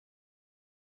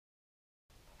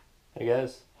Hey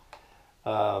guys,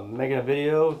 making a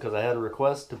video because I had a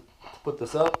request to put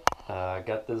this up. I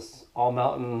got this all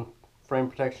mountain frame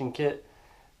protection kit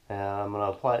and I'm going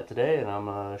to apply it today and I'm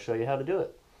going to show you how to do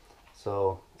it.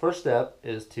 So first step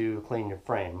is to clean your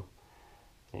frame.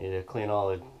 You need to clean all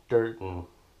the dirt and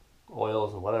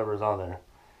oils and whatever is on there.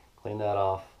 Clean that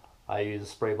off. I use a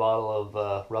spray bottle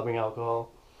of rubbing alcohol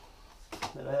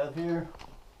that I have here.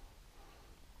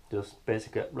 Just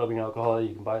basic rubbing alcohol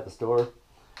you can buy at the store.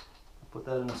 Put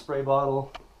that in a spray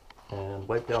bottle and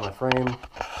wipe down my frame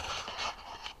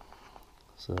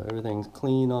so everything's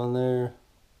clean on there.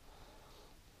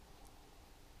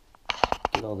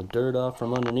 Get all the dirt off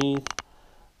from underneath.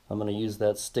 I'm going to use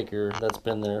that sticker that's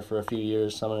been there for a few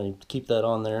years, so I'm going to keep that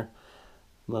on there.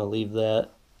 I'm going to leave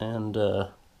that and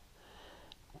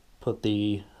put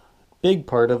the big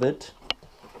part of it,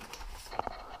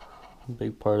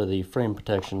 big part of the frame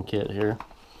protection kit here,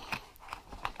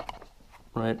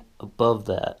 right above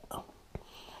that.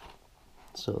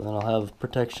 So then I'll have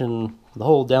protection for the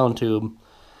whole down tube,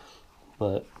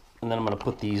 and then I'm going to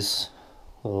put these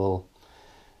little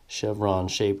chevron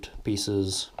shaped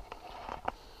pieces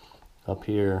up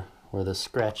here where the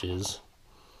scratch is.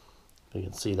 You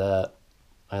can see that.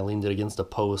 I leaned it against a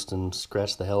post and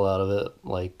scratched the hell out of it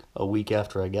like a week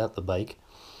after I got the bike.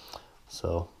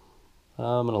 So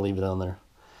I'm going to leave it on there.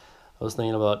 I was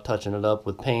thinking about touching it up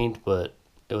with paint, but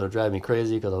it would drive me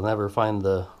crazy because I'll never find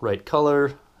the right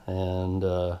color, and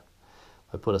if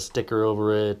I put a sticker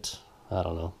over it, I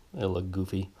don't know, it'll look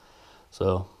goofy.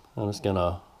 So I'm just going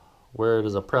to wear it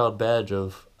as a proud badge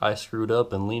of I screwed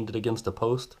up and leaned it against a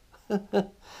post.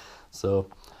 So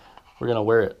we're going to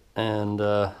wear it, and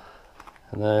then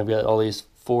I've got all these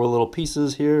 4 little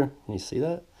pieces here. Can you see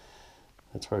that?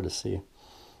 That's hard to see.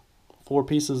 4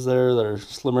 pieces there that are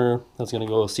slimmer. That's going to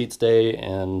go seat stay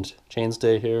and chain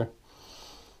stay here.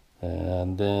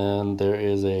 And then there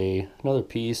is another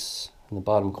piece in the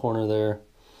bottom corner there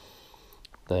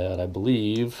that I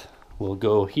believe will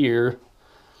go here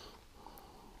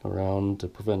around to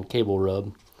prevent cable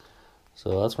rub.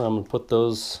 So that's where I'm going to put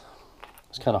those.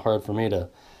 It's kind of hard for me to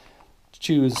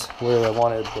choose where I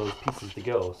wanted those pieces to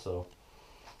go. So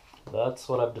that's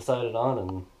what I've decided on,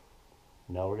 and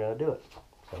now we're going to do it.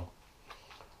 So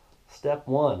step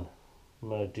 1, I'm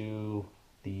going to do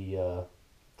the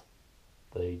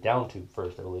down tube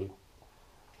first, I believe.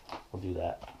 We'll do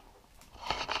that.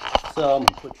 So I'm going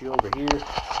to put you over here.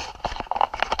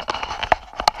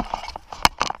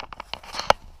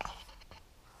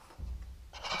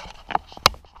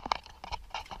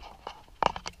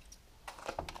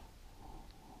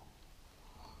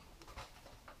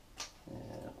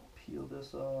 And peel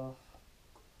this off.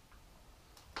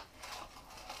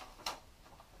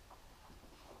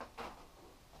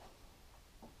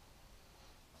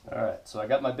 Alright, so I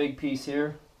got my big piece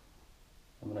here.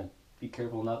 I'm going to be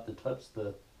careful not to touch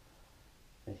the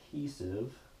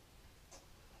adhesive.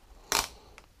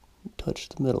 Touch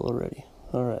the middle already.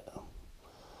 Alright.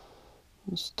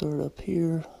 Let's start up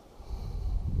here.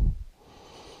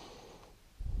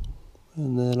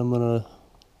 And then I'm going to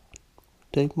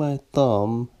take my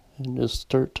thumb and just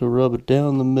start to rub it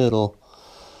down the middle,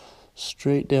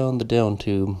 straight down the down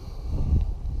tube.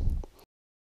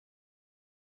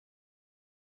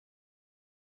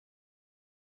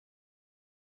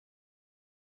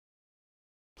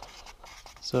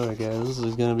 Sorry guys, this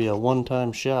is going to be a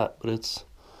one-time shot, but it's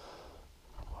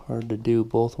hard to do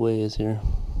both ways here,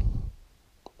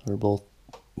 or both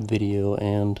video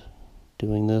and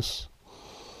doing this.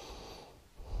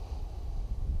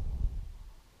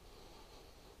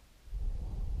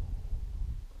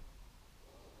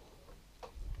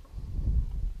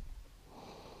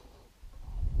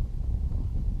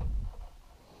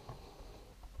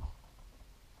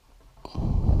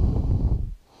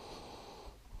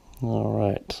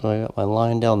 Alright, so I got my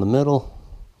line down the middle.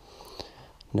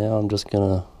 Now I'm just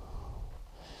gonna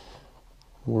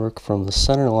work from the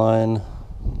center line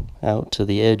out to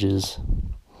the edges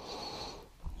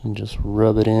and just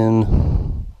rub it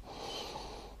in.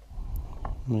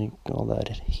 Make all that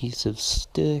adhesive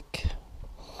stick,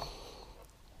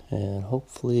 and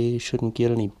hopefully shouldn't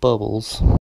get any bubbles.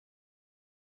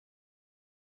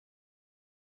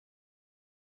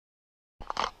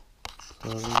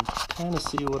 So you can kind of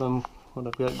see what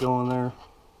I've got going there.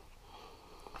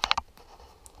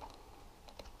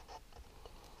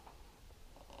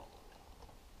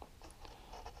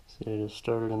 See, I just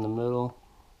started in the middle,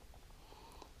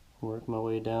 work my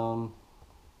way down.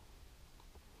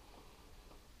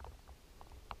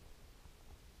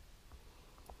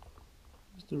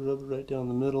 Just to rub it right down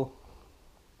the middle.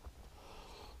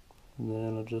 And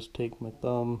then I'll just take my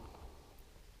thumb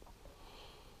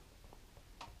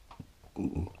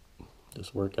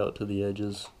Just work out to the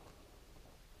edges.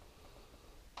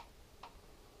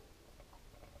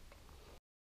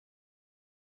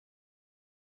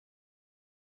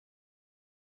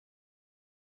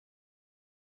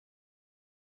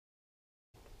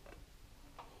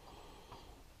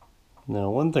 Now,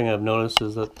 one thing I've noticed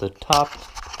is that the top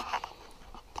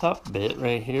bit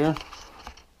right here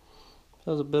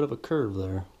has a bit of a curve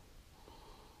there,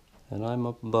 and I'm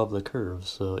up above the curve,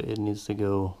 so it needs to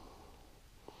go.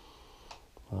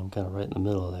 I'm kind of right in the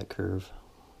middle of that curve,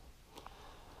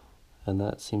 and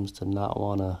that seems to not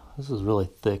want to. This is really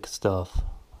thick stuff.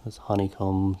 It's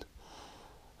honeycombed.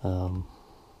 So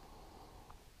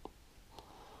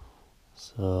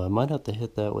I might have to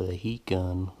hit that with a heat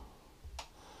gun.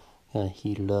 Kind of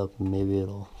heat it up, and maybe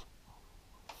it'll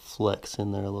flex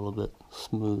in there a little bit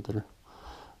smoother.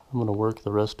 I'm going to work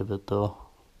the rest of it though.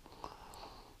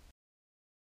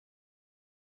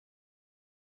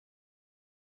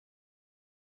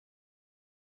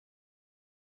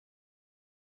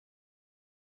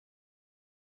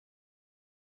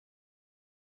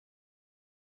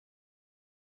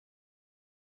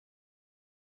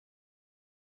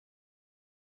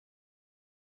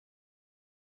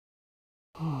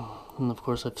 And of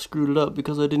course I've screwed it up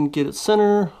because I didn't get it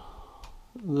center.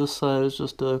 This side is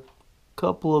just a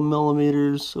couple of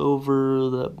millimeters over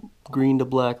that green to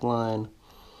black line.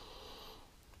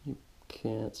 You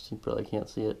probably can't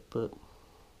see it, but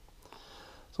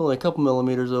it's only a couple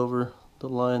millimeters over the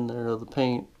line there of the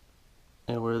paint,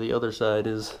 and where the other side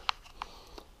is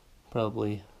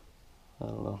probably, I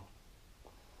don't know,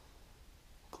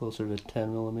 closer to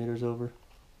 10 millimeters over.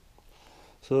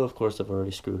 So of course I've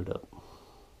already screwed it up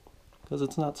because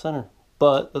it's not center,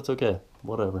 but that's okay,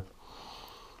 whatever.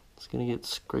 It's gonna get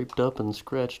scraped up and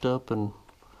scratched up, and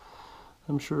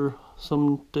I'm sure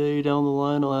someday down the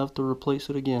line I'll have to replace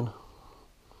it again.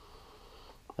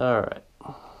 Alright,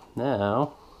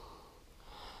 now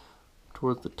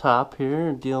towards the top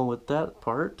here, dealing with that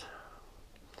part.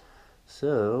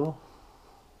 So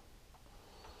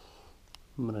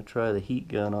I'm gonna try the heat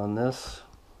gun on this,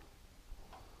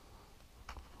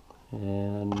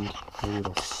 and maybe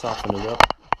it'll soften it up.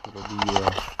 It'll be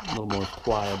a little more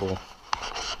pliable.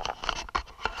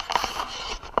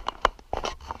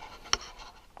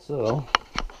 So,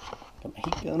 got my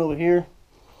heat gun over here.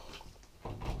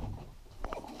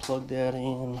 Plug that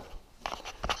in.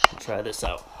 Try this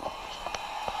out.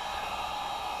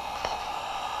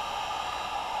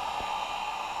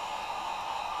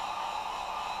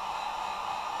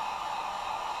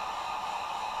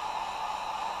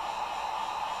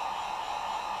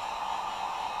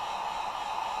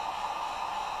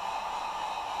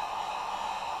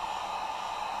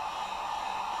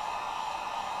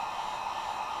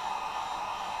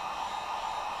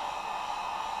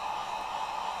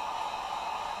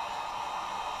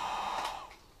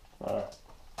 Alright,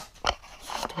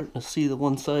 starting to see the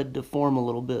one side deform a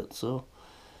little bit, so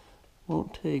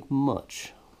won't take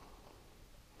much.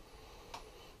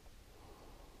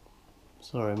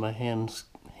 Sorry, my hand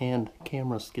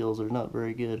camera skills are not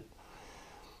very good.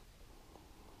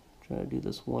 Try to do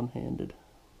this one-handed.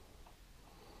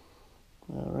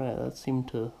 Alright, that seemed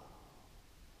to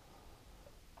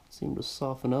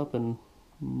soften up and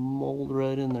mold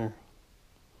right in there.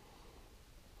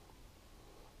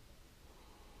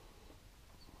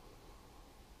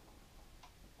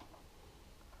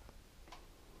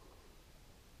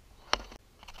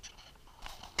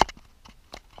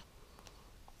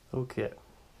 Okay.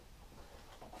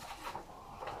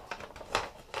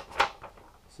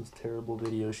 This is terrible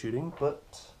video shooting,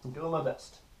 but I'm doing my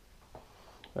best.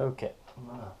 Okay, I'm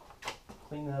gonna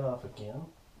clean that off again.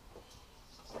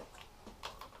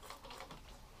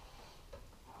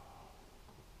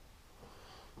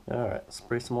 Alright,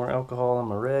 spray some more alcohol on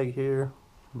my rag here.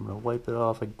 I'm gonna wipe it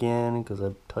off again because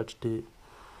I've touched it.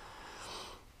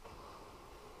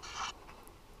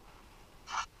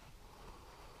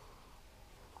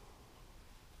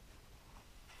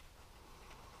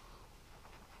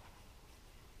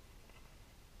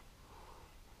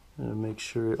 And make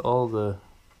sure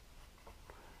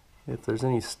if there's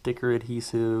any sticker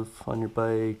adhesive on your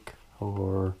bike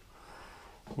or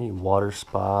any water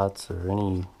spots or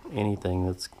anything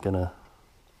that's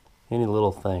any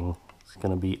little thing that's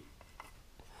gonna be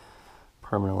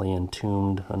permanently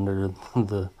entombed under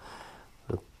the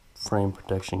frame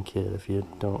protection kit if you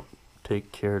don't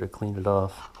take care to clean it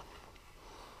off.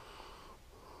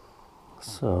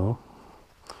 So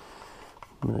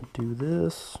I'm gonna do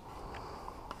this.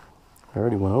 I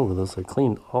already went over this. I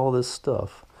cleaned all this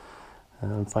stuff,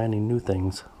 and I'm finding new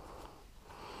things.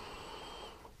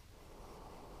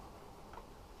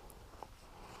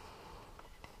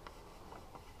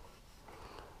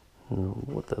 I don't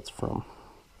know what that's from.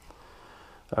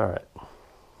 Alright.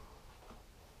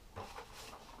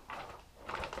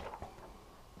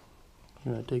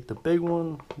 I'm gonna take the big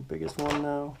one, the biggest one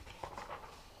now.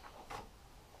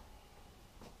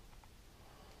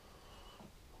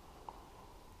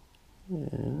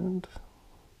 And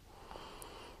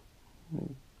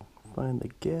find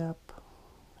the gap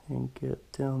and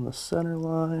get down the center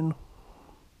line.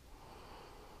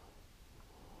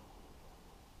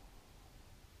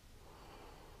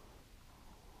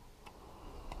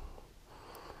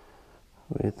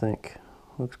 What do you think?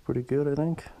 Looks pretty good, I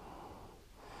think.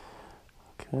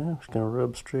 Okay, I'm just gonna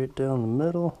rub straight down the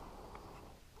middle.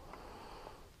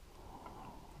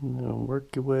 And then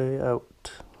work your way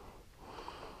out.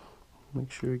 Make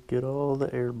sure you get all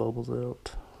the air bubbles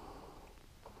out.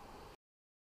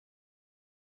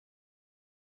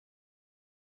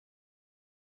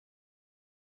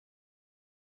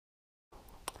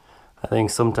 I think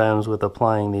sometimes with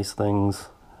applying these things,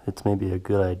 it's maybe a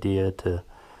good idea to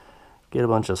get a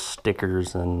bunch of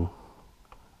stickers and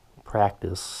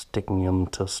practice sticking them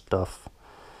to stuff,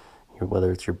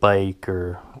 whether it's your bike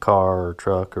or car or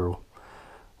truck or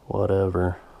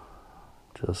whatever,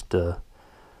 just to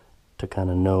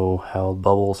kind of know how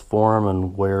bubbles form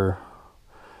and where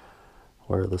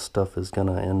the stuff is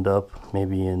gonna end up,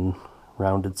 maybe in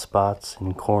rounded spots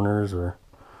in corners or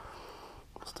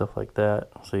stuff like that,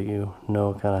 so you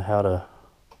know kind of how to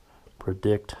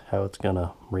predict how it's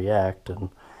gonna react and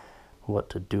what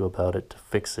to do about it to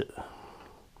fix it.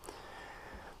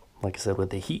 Like I said, with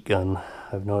the heat gun,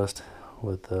 I've noticed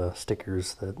with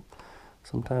stickers that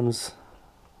sometimes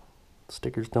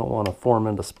stickers don't want to form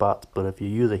into spots, but if you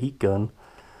use a heat gun,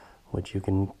 which you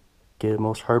can get at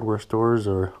most hardware stores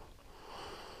or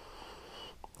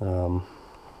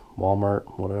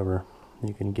Walmart, whatever,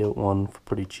 you can get one for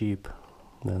pretty cheap,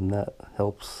 and that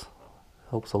helps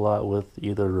a lot with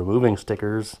either removing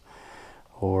stickers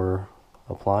or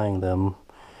applying them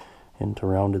into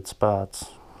rounded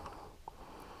spots.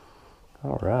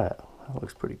 Alright, that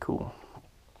looks pretty cool.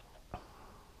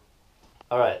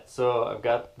 Alright, so I've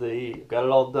got it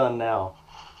all done now.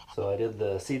 So I did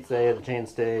the seat stay, the chain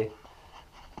stay.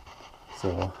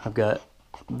 So I've got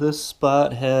this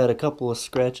spot had a couple of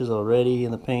scratches already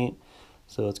in the paint,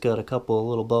 so it's got a couple of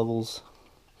little bubbles,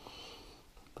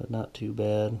 but not too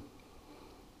bad.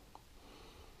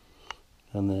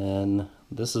 And then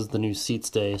this is the new seat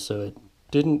stay, so it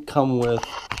didn't come with,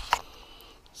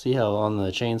 see how on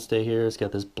the chain stay here it's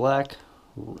got this black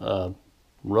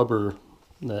rubber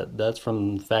that's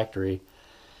from the factory,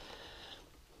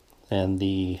 and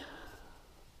the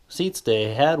seat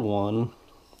stay had one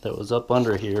that was up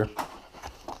under here.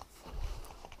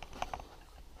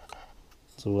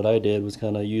 So what I did was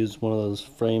kind of use one of those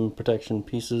frame protection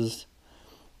pieces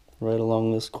right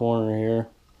along this corner here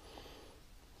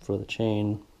for the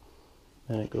chain,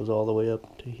 and it goes all the way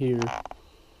up to here.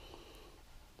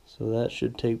 So that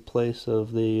should take place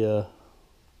of the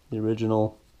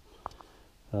original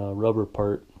rubber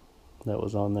part that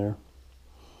was on there.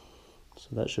 So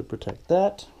that should protect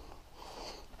that.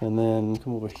 And then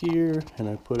come over here and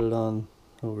I put it on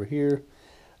over here.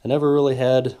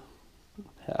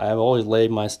 I've always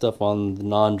laid my stuff on the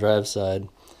non-drive side,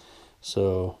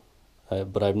 so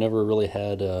but I've never really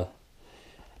had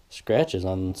scratches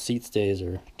on seat stays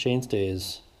or chain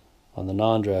stays on the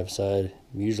non-drive side.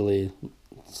 Usually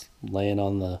it's laying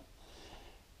on the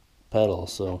pedal,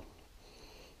 so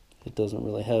it doesn't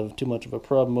really have too much of a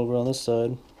problem over on this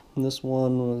side. And this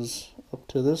one was up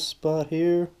to this spot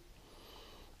here,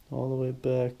 all the way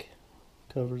back,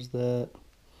 covers that,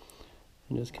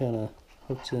 and just kind of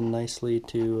hooks in nicely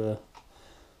to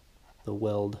the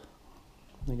weld.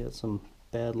 I got some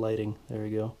bad lighting. There we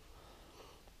go.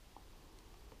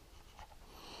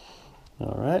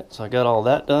 Alright, so I got all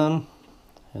that done,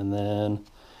 and then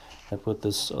I put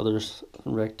this other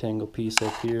rectangle piece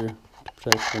up here to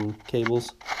protect from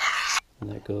cables,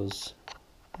 and that goes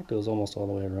almost all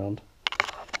the way around.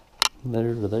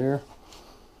 There to there.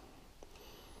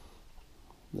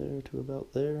 There to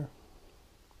about there.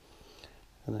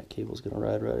 And that cable's going to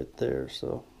ride right there,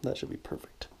 so that should be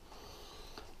perfect.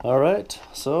 Alright,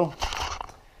 so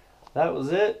that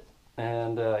was it.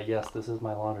 And yes, this is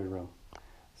my laundry room.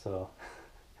 So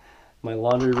my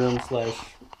laundry room slash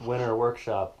winter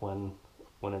workshop. When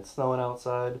it's snowing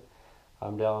outside,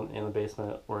 I'm down in the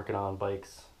basement working on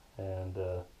bikes, and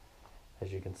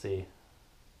as you can see,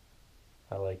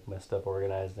 I like my stuff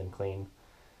organized and clean.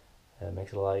 It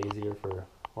makes it a lot easier for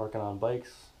working on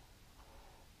bikes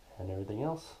and everything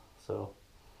else. So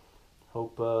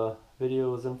hope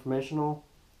video was informational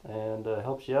and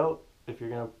helps you out if you're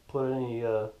gonna put any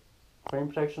frame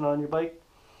protection on your bike.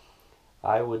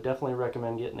 I would definitely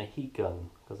recommend getting a heat gun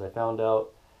because I found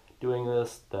out doing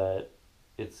this that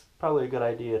it's probably a good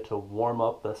idea to warm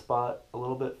up the spot a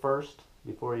little bit first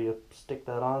before you stick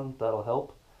that on. That'll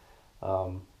help.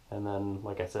 And then,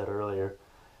 like I said earlier,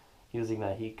 using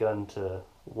that heat gun to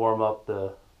warm up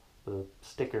the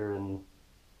sticker and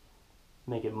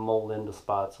make it mold into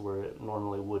spots where it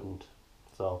normally wouldn't.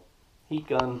 So, heat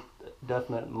gun,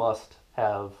 definite must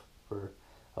have for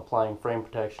applying frame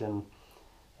protection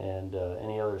and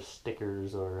any other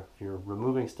stickers, or if you're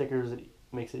removing stickers, it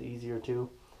makes it easier too.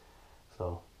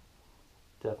 So,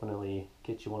 definitely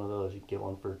get you one of those. You can get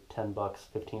one for 10 bucks,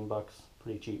 15 bucks,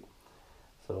 pretty cheap.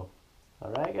 So,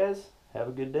 all right, guys, have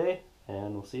a good day,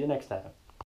 and we'll see you next time.